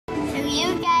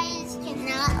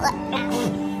cannot let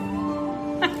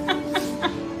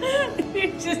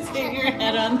You just hit your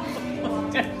head on the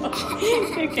photo.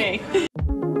 Okay.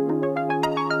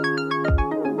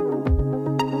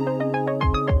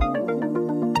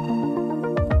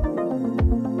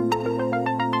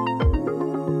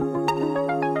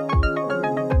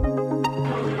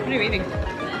 What are you eating?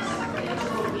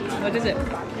 What is it?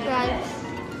 bread.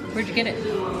 Where'd you get it?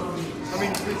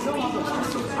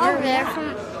 Oh, they're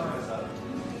from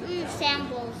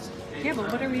samples. Yeah,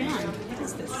 but what are we on? What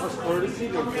is this?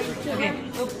 Okay.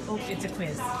 Oh, it's a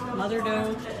quiz. Mother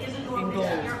dough and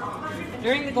gold.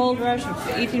 During the gold rush of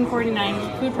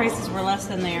 1849, food prices were less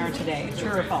than they are today.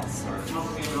 True or false?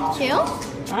 Two?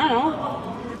 I don't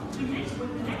know.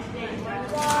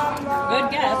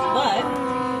 Good guess, but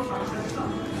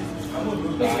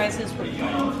food prices were.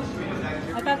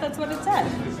 I thought that's what it said.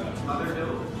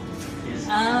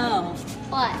 Oh.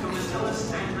 What?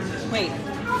 Wait,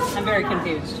 I'm very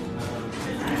confused.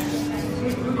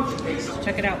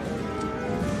 Check it out.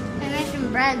 They're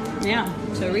making bread. Yeah,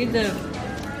 so read the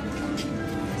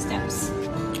steps.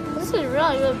 This is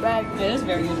really good bread. It is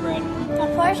very good bread. A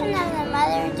portion of the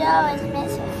mother dough is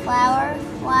mixed with flour,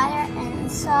 water, and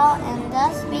salt, and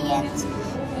thus begins in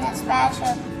this batch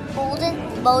of Bowden.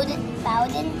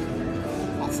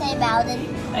 Let's say Bowden.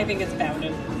 I think it's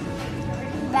Bowden.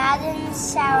 Bowden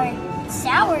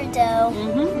sourdough.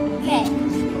 Mm-hmm. Okay.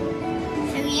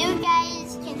 So you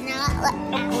guys cannot let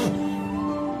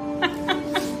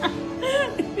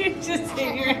You just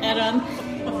hit your head on the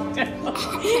photo.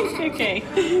 Okay,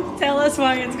 tell us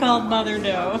why it's called mother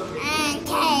dough.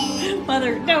 Okay.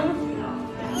 Mother dough.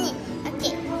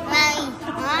 Okay. Mommy.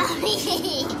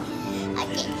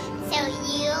 Okay. So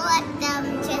you let them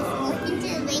just look into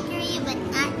the bakery, but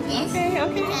not this.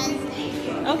 Okay. Because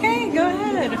Okay, go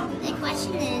ahead. the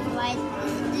question is why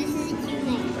this is a cute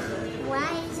name. Why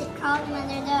is it called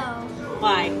mother dough?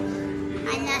 Why?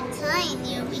 I'm not telling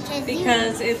you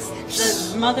Because it's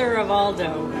the mother of all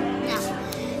dough. No.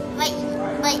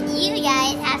 But you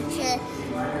guys have to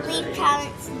leave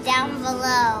comments down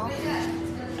below.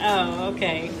 Oh,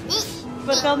 okay.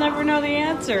 But they'll never know the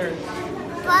answer.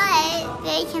 But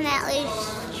they can at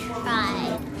least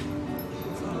try.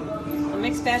 A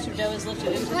mixed batch of dough is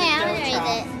lifted into the Wait, I dough want to read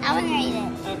trough. it. I want to read it.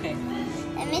 Okay.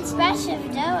 A mixed batch of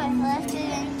dough is lifted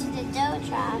into the dough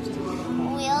trough,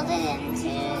 wielded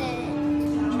into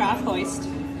the Trough hoist.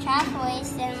 trough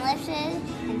hoist, and lifted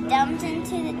and dumped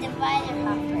into the divider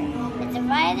hopper. The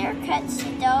divider cuts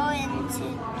the dough into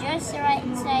just the right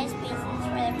size pieces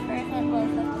for the perfect loaf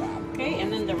of bread. Okay, and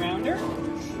then the rounder.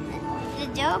 The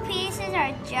dough pieces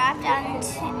are dropped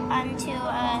onto a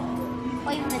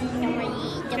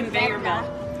Conveyor belt.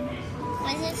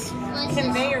 What is this?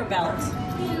 Conveyor belt.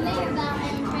 Conveyor belt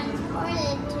and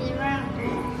transported to the rounder.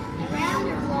 The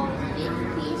rounder rolls each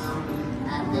piece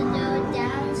of the dough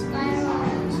down spiral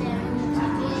motion to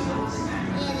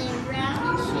get in a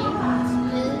round shape and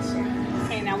smooth surface.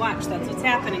 Okay, now watch. That's what's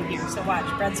happening here. So watch.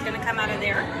 Bread's going to come out of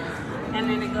there, and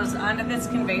then it goes onto this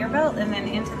conveyor belt, and then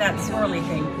into that swirly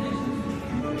thing.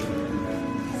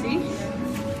 See?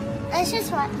 Let's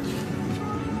just watch.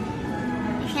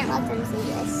 You can't let them see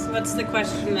this. What's the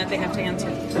question that they have to answer?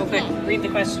 Okay, read the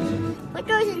question. What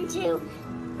goes into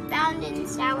Bowden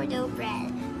sourdough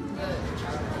bread?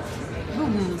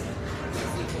 Boom.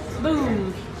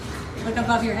 Boom. Look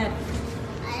above your head.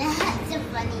 That's so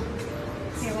funny.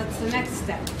 Okay, what's the next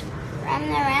step? From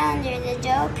the rounder, the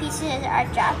dough pieces are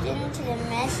dropped into the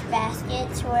mesh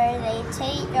baskets where they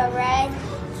take a ride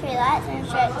to relax and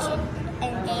stretch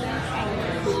and gain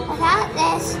strength. Without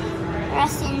this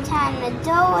resting time, the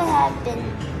dough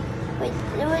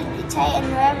would be tight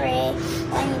and rubbery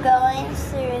when going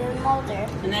through the molder.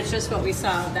 And that's just what we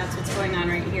saw. That's what's going on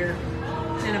right here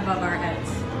and above our heads.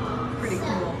 Pretty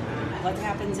cool. What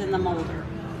happens in the molder?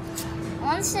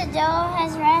 Once the dough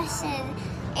has rested,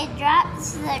 it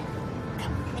drops the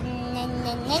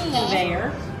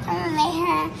Conveyor.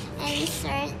 and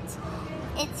starts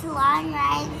its long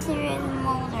ride through the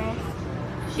molder.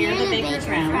 Here the baker's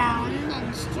round.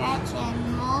 And stretch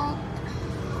and mold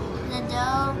the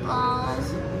dough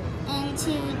balls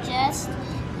into just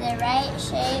the right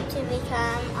shape to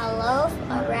become a loaf,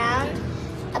 a round,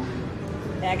 a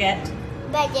Baguette.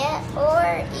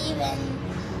 or even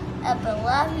a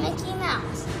beloved Mickey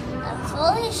Mouse. The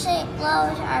fully shaped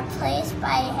loaves are placed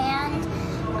by hand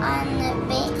on the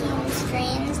baking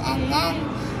streams and then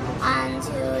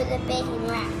onto the baking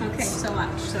rack. Okay, so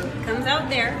watch. So it comes out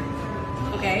there.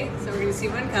 Okay, so we're going to see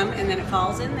one come, and then it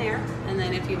falls in there. And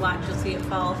then if you watch, you'll see it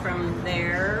fall from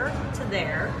there to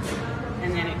there.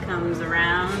 And then it comes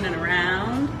around and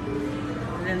around.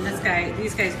 And then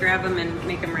these guys grab them and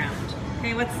make them round.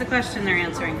 Okay, what's the question they're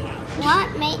answering?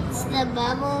 What makes the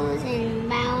bubbles in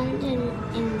bound in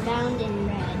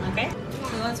bread? Okay,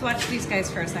 so let's watch these guys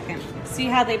for a second. See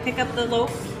how they pick up the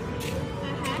loaf?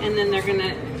 And then they're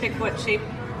gonna pick what shape?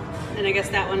 And I guess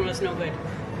that one was no good.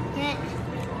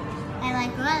 I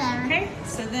like whatever. Okay,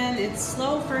 so then it's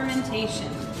slow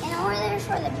fermentation. In order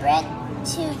for the bread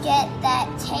to get that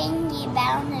tangy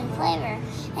bound in flavor,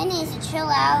 it needs to chill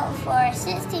out for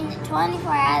 16 to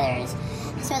 24 hours.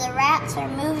 So the rats are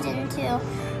moved into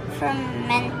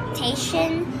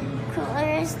fermentation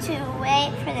coolers to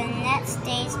wait for the next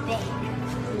day's bake.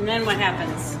 And then what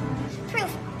happens?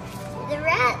 Proof. The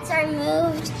rats are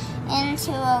moved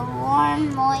into a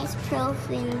warm, moist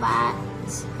proofing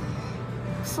box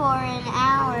for an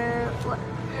hour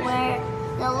where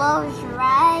the loaves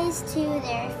rise to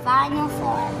their final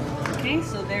form. Okay,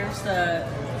 so there's the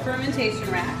fermentation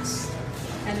rats.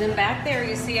 And then back there,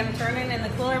 you see them turning in the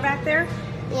cooler back there?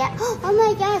 Yeah. Oh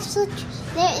my gosh, look.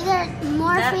 They're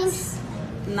morphing. That's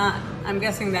not, I'm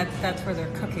guessing that's where they're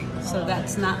cooking. So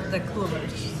that's not the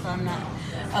coolers. So I'm not,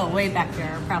 oh, way back there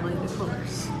are probably the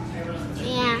coolers.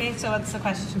 Yeah. Okay, so what's the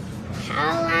question?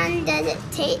 How long does it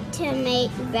take to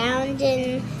make bound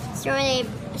in sourdough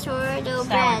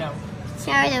bread?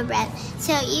 Sourdough bread.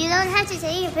 So you don't have to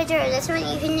take a picture of this one.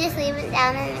 You can just leave it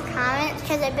down in the comments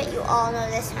because I bet you all know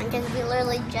this one because we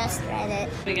literally just read it.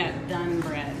 We got done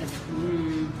bread.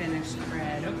 Finished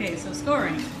bread. Okay, so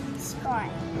scoring.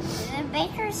 Scoring. The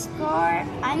baker's score.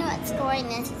 I know what scoring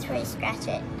is. It's where you scratch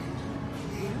it.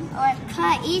 Or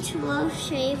cut each loaf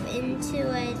shape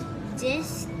into a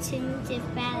distinctive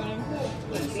pattern.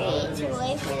 This creates a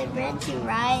way for the bread to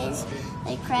rise,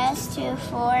 the crust to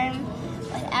form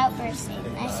without bursting.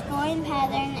 The scoring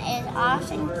pattern is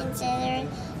often considered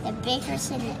the baker's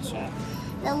signature.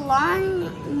 The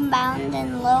long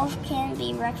bounded loaf can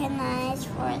be recognized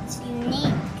for its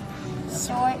unique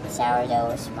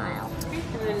sourdough smile.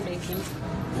 And then baking.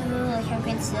 Ooh, look how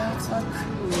good those look.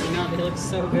 Ooh, no, they look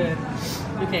so good.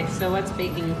 Okay, so what's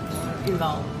baking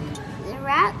involved? The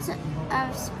wraps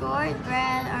of scored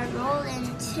bread are rolled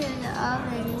into the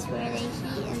ovens where they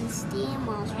heat and steam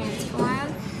will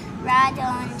transform raw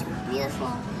dough into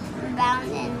beautiful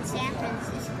bound in San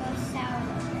Francisco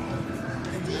sourdough bread.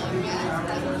 Steam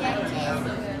is injected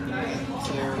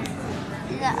into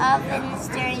the ovens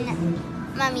during the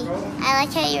Mommy, I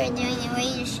like how you were doing it, where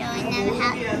you're showing them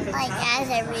how, like as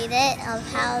I read it, of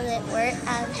how it works,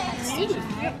 of how steam.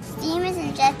 Steam is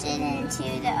injected into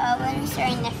the ovens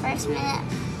during the first minute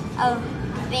of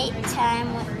bake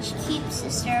time, which keeps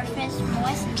the surface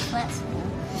moist and flexible.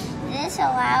 This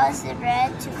allows the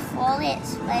bread to fully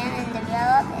expand and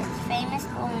develop its famous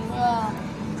golden glow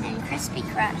and crispy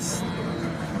crust.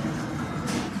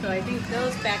 So I think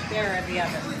those back there are the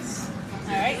ovens.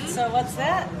 All right, so what's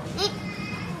that? They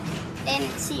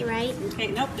didn't see, right? Okay,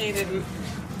 nope, they didn't.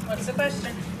 What's the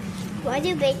question? Why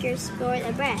do bakers score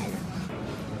the bread?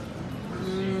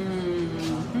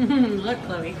 Look,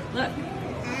 Chloe, look.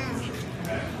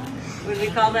 Would we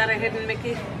call that a hidden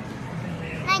Mickey?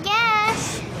 I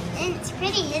guess. It's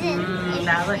pretty hidden.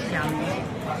 That looks yummy.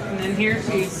 And then here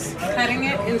she's cutting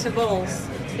it into bowls.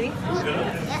 See?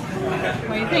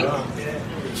 What do you think?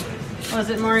 Was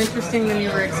it more interesting than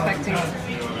you were expecting?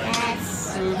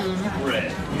 Yes.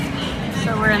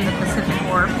 So we're in the Pacific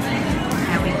Wharf,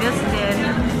 and we just did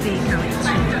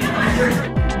bakery.